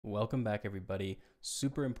Welcome back, everybody.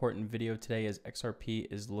 Super important video today as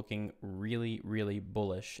XRP is looking really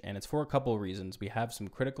bullish, and it's for a couple of reasons. We have some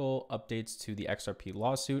critical updates to the XRP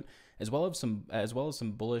lawsuit, as well as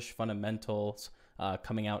some bullish fundamentals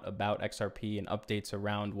coming out about XRP and updates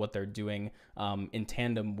around what they're doing in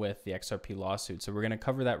tandem with the XRP lawsuit. So we're going to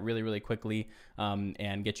cover that really quickly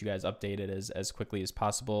and get you guys updated as quickly as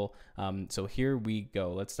possible. So here we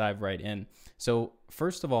go. Let's dive right in. So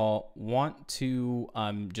first of all, want to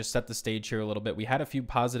just set the stage here a little bit. We had a few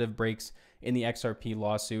positive breaks in the XRP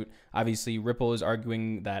lawsuit. Obviously, Ripple is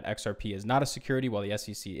arguing that XRP is not a security, while the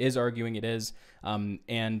SEC is arguing it is.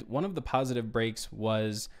 And one of the positive breaks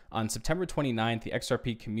was on September 29th, the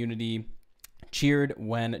XRP community cheered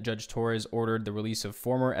when Judge Torres ordered the release of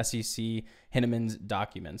former SEC Hinman's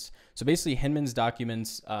documents. So basically, Hinman's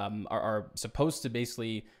documents are supposed to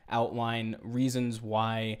basically outline reasons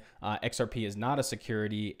why XRP is not a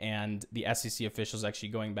security, and the SEC officials actually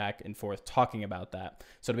going back and forth talking about that.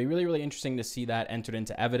 So it'll be really interesting to see that entered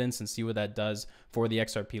into evidence and see what that does for the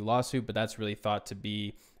XRP lawsuit, but that's really thought to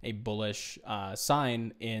be a bullish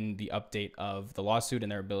sign in the update of the lawsuit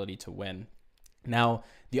and their ability to win. Now,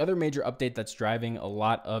 the other major update that's driving a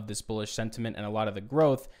lot of this bullish sentiment and a lot of the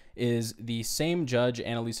growth is the same judge,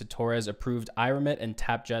 Annalisa Torres, approved iRemit and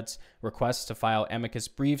TapJet's requests to file amicus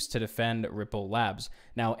briefs to defend Ripple Labs.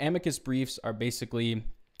 Now, amicus briefs are basically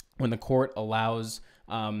when the court allows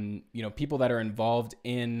people that are involved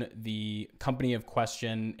in the company of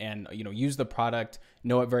question and use the product,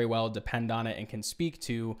 know it very well, depend on it, and can speak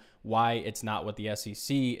to why it's not what the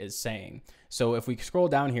SEC is saying. So if we scroll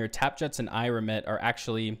down here, TapJets and iRemit are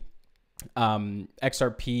actually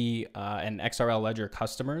XRP and XRL Ledger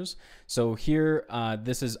customers. So here,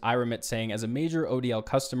 this is iRemit saying, as a major ODL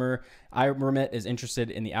customer, iRemit is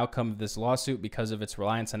interested in the outcome of this lawsuit because of its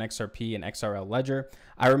reliance on XRP and XRL Ledger.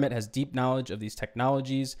 iRemit has deep knowledge of these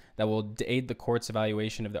technologies that will aid the court's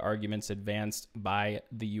evaluation of the arguments advanced by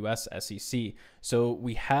the US SEC. So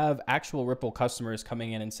we have actual Ripple customers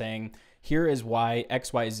coming in and saying, here is why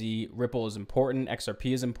XYZ Ripple is important,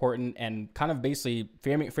 XRP is important, and kind of basically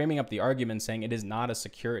framing up the argument saying it is not a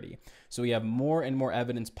security. So we have more and more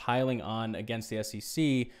evidence piling on against the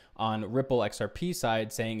SEC on Ripple XRP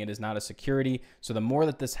side saying it is not a security. So the more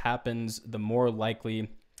that this happens, the more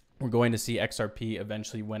likely we're going to see XRP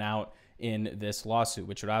eventually win out in this lawsuit,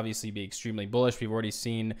 which would obviously be extremely bullish. We've already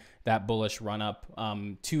seen that bullish run up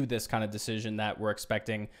to this kind of decision that we're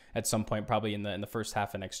expecting at some point, probably in the first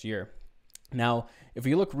half of next year. Now, if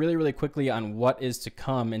we look really quickly on what is to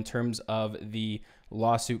come in terms of the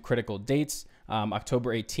lawsuit critical dates,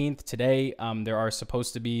 October 18th, today, there are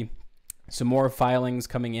supposed to be some more filings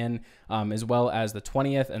coming in, as well as the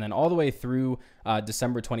 20th, and then all the way through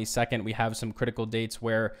December 22nd, we have some critical dates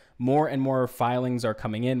where more and more filings are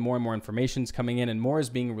coming in, more and more information is coming in, and more is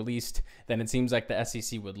being released than it seems like the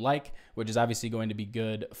SEC would like, which is obviously going to be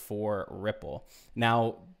good for Ripple.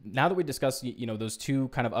 Now that we discussed, those two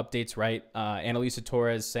kind of updates, right? Annalisa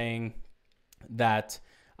Torres saying that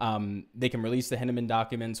they can release the Hinman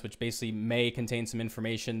documents, which basically may contain some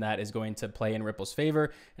information that is going to play in Ripple's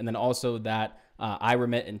favor. And then also that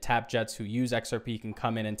iRemit and TapJets who use XRP can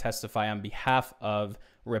come in and testify on behalf of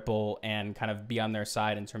Ripple and kind of be on their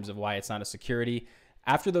side in terms of why it's not a security.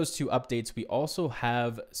 After those two updates, we also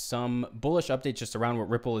have some bullish updates just around what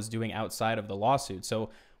Ripple is doing outside of the lawsuit. So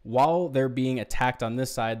while they're being attacked on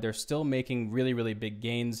this side, they're still making really big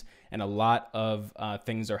gains, and a lot of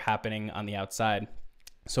things are happening on the outside.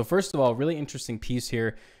 So first of all, really interesting piece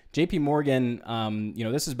here. JP Morgan,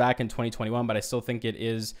 this is back in 2021, but I still think it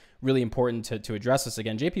is really important to address this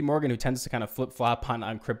again. JP Morgan, who tends to kind of flip-flop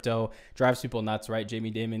on crypto, drives people nuts, right?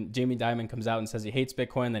 Jamie Dimon comes out and says he hates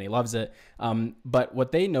Bitcoin, then he loves it. But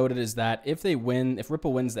what they noted is that if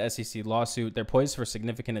Ripple wins the SEC lawsuit, they're poised for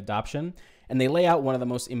significant adoption. And they lay out one of the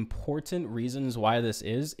most important reasons why this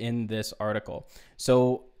is in this article.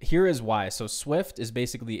 So here is why. So SWIFT is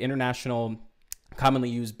basically the international commonly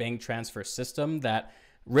used bank transfer system that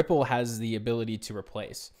Ripple has the ability to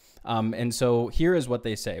replace. And so here is what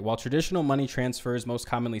they say. While traditional money transfers, most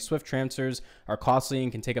commonly SWIFT transfers, are costly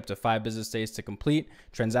and can take up to 5 business days to complete,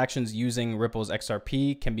 transactions using Ripple's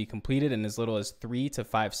XRP can be completed in as little as 3 to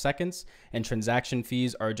 5 seconds, and transaction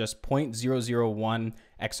fees are just 0.001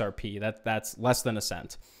 XRP. That's less than a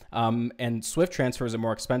cent. And SWIFT transfers are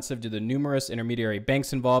more expensive due to the numerous intermediary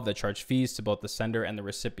banks involved that charge fees to both the sender and the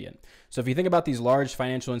recipient. So if you think about these large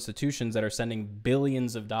financial institutions that are sending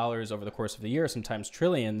billions of dollars over the course of the year, sometimes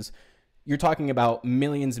trillions, you're talking about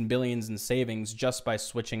millions and billions in savings just by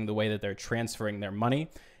switching the way that they're transferring their money.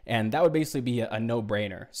 And that would basically be a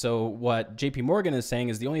no-brainer. So what JP Morgan is saying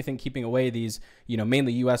is the only thing keeping away these,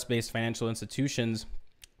 mainly US-based financial institutions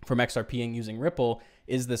from XRP and using Ripple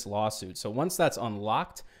is this lawsuit. So once that's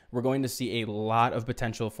unlocked, we're going to see a lot of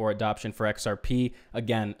potential for adoption for XRP.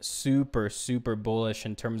 Again, super, super bullish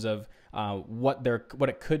in terms of what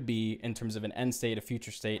it could be in terms of an end state, a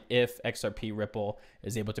future state, if XRP Ripple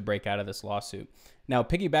is able to break out of this lawsuit. Now,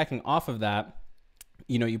 piggybacking off of that,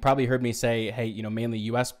 you probably heard me say, hey, mainly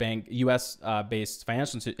US based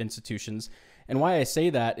financial institutions. And why I say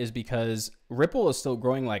that is because Ripple is still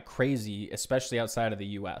growing like crazy, especially outside of the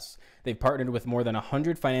US. They've partnered with more than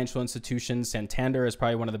 100 financial institutions. Santander is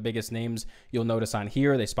probably one of the biggest names you'll notice on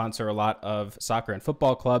here. They sponsor a lot of soccer and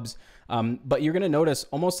football clubs. But you're going to notice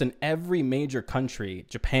almost in every major country,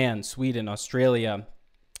 Japan, Sweden, Australia,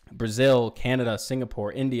 Brazil, Canada,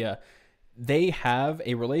 Singapore, India, they have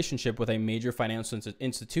a relationship with a major financial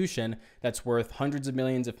institution that's worth hundreds of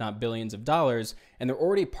millions, if not billions of dollars, and they're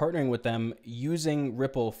already partnering with them using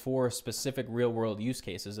Ripple for specific real-world use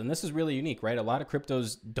cases. And this is really unique, right? A lot of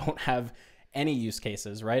cryptos don't have any use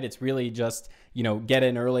cases, right? It's really just, get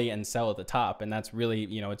in early and sell at the top. And that's really,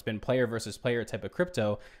 it's been player versus player type of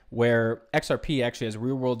crypto, where XRP actually has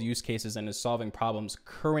real-world use cases and is solving problems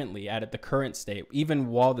currently at the current state, even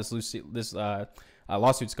while this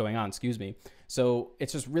lawsuit's going on, So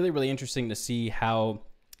it's just really, really interesting to see how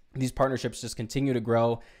these partnerships just continue to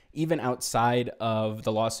grow, even outside of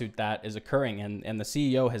the lawsuit that is occurring. And the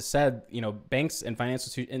CEO has said, banks and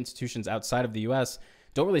financial institutions outside of the US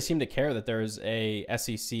don't really seem to care that there's a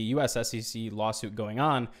US SEC lawsuit going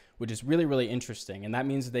on, which is really, really interesting. And that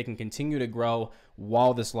means that they can continue to grow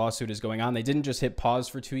while this lawsuit is going on. They didn't just hit pause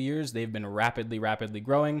for 2 years. They've been rapidly, rapidly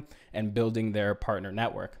growing and building their partner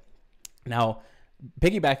network. Now,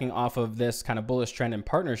 piggybacking off of this kind of bullish trend in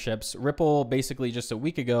partnerships, Ripple basically just a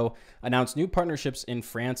week ago announced new partnerships in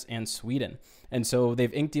France and Sweden. And so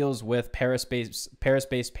they've inked deals with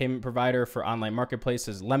Paris-based payment provider for online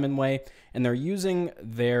marketplaces, Lemonway, and they're using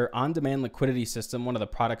their on-demand liquidity system, one of the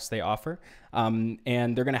products they offer, and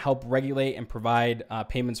they're going to help regulate and provide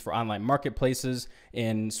payments for online marketplaces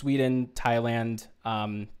in Sweden, Thailand,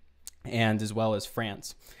 and as well as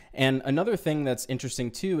France. And another thing that's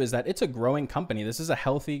interesting too is that it's a growing company. This is a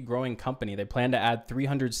healthy, growing company. They plan to add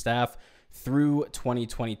 300 staff through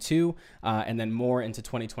 2022 and then more into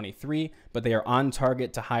 2023, but they are on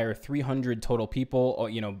target to hire 300 total people,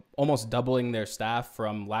 almost doubling their staff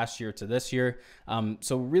from last year to this year.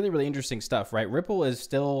 So really, really interesting stuff, right? Ripple is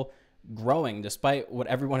still growing despite what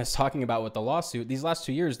everyone is talking about with the lawsuit. These last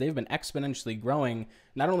 2 years, they've been exponentially growing,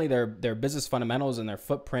 not only their business fundamentals and their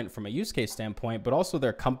footprint from a use case standpoint, but also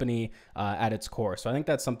their company at its core. So I think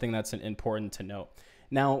that's something that's important to note.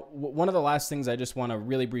 Now, one of the last things I just want to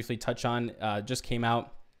really briefly touch on just came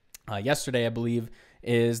out yesterday, I believe,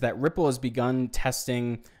 is that Ripple has begun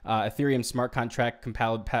testing Ethereum smart contract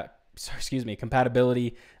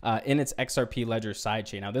compatibility in its XRP Ledger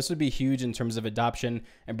sidechain. Now, this would be huge in terms of adoption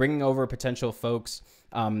and bringing over potential folks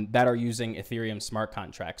that are using Ethereum smart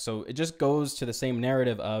contracts. So it just goes to the same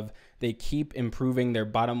narrative of they keep improving their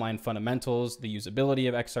bottom line fundamentals, the usability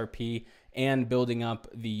of XRP, and building up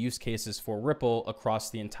the use cases for Ripple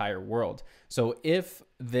across the entire world. So if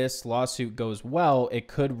this lawsuit goes well, it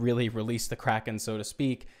could really release the Kraken, so to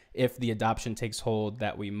speak, if the adoption takes hold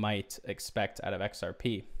that we might expect out of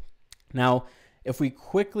XRP. Now, if we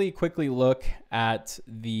quickly look at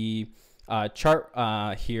the chart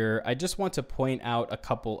here, I just want to point out a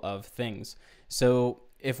couple of things. So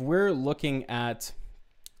if we're looking at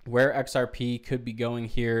where XRP could be going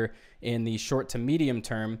here in the short to medium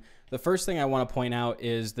term, the first thing I want to point out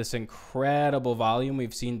is this incredible volume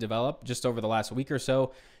we've seen develop just over the last week or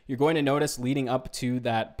so. You're going to notice leading up to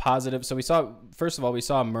that positive. So we saw, first of all, we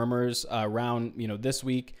saw murmurs around, this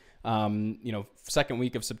week, second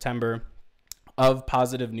week of September of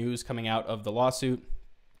positive news coming out of the lawsuit.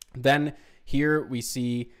 Then here we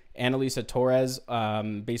see Annalisa Torres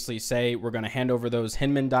basically say we're going to hand over those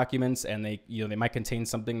Hinman documents, and they might contain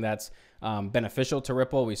something that's beneficial to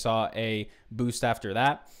Ripple. We saw a boost after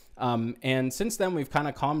that. And since then, we've kind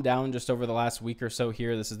of calmed down just over the last week or so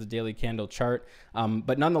here. This is the daily candle chart.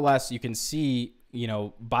 But nonetheless, you can see,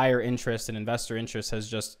 buyer interest and investor interest has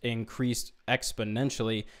just increased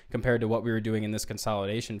exponentially compared to what we were doing in this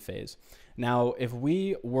consolidation phase. Now, if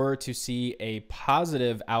we were to see a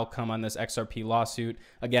positive outcome on this XRP lawsuit,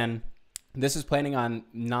 again, this is planning on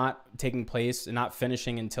not taking place and not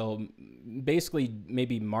finishing until basically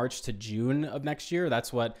maybe March to June of next year.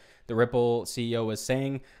 That's what the Ripple CEO was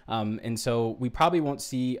saying. And so we probably won't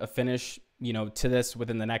see a finish, to this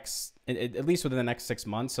within the next, at least within the next 6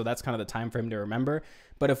 months. So that's kind of the time frame to remember.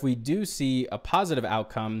 But if we do see a positive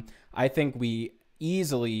outcome, I think we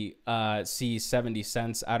easily see 70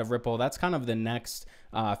 cents out of Ripple. That's kind of the next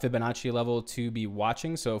Fibonacci level to be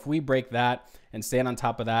watching. So if we break that and stand on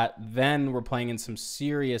top of that, then we're playing in some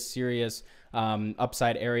serious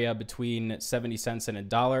upside area between 70 cents and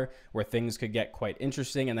 $1, where things could get quite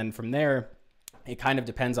interesting. And then from there, it kind of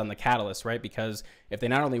depends on the catalyst, right? Because if they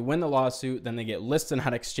not only win the lawsuit, then they get listed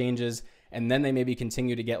on exchanges, and then they maybe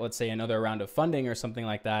continue to get, let's say, another round of funding or something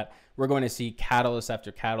like that, we're going to see catalyst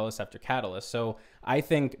after catalyst after catalyst. So I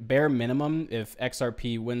think bare minimum, if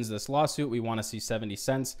XRP wins this lawsuit, we want to see 70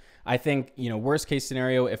 cents. I think, worst case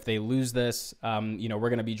scenario, if they lose this, we're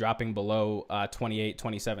going to be dropping below 28,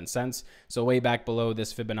 27 cents. So way back below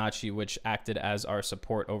this Fibonacci, which acted as our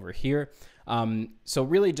support over here. So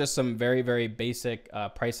really just some very basic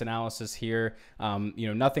price analysis here.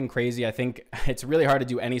 Nothing crazy. I think it's really hard to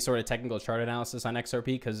do any sort of technical chart analysis on XRP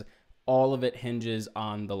because all of it hinges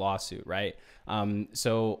on the lawsuit, right?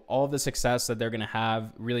 So all of the success that they're going to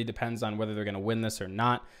have really depends on whether they're going to win this or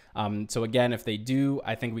not. So again, if they do,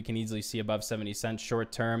 I think we can easily see above 70 cents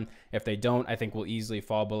short term. If they don't, I think we'll easily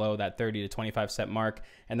fall below that 30 to 25 cent mark.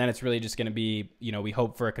 And then it's really just going to be, we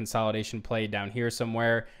hope for a consolidation play down here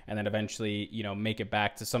somewhere, and then eventually, make it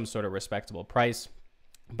back to some sort of respectable price.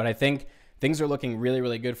 But I think things are looking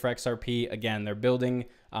really good for XRP. Again, they're building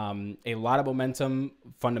a lot of momentum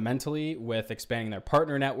fundamentally with expanding their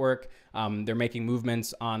partner network. They're making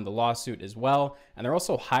movements on the lawsuit as well. And they're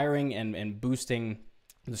also hiring and boosting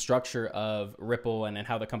the structure of Ripple and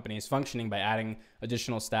how the company is functioning by adding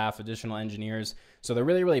additional staff, additional engineers. So they're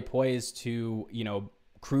really poised to,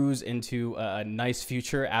 cruise into a nice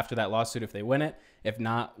future after that lawsuit if they win it. If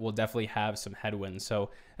not, we'll definitely have some headwinds.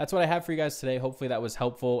 So that's what I have for you guys today. Hopefully that was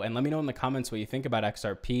helpful. And let me know in the comments what you think about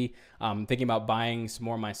XRP. Thinking about buying some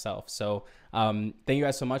more myself. So thank you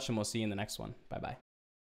guys so much, and we'll see you in the next one. Bye-bye.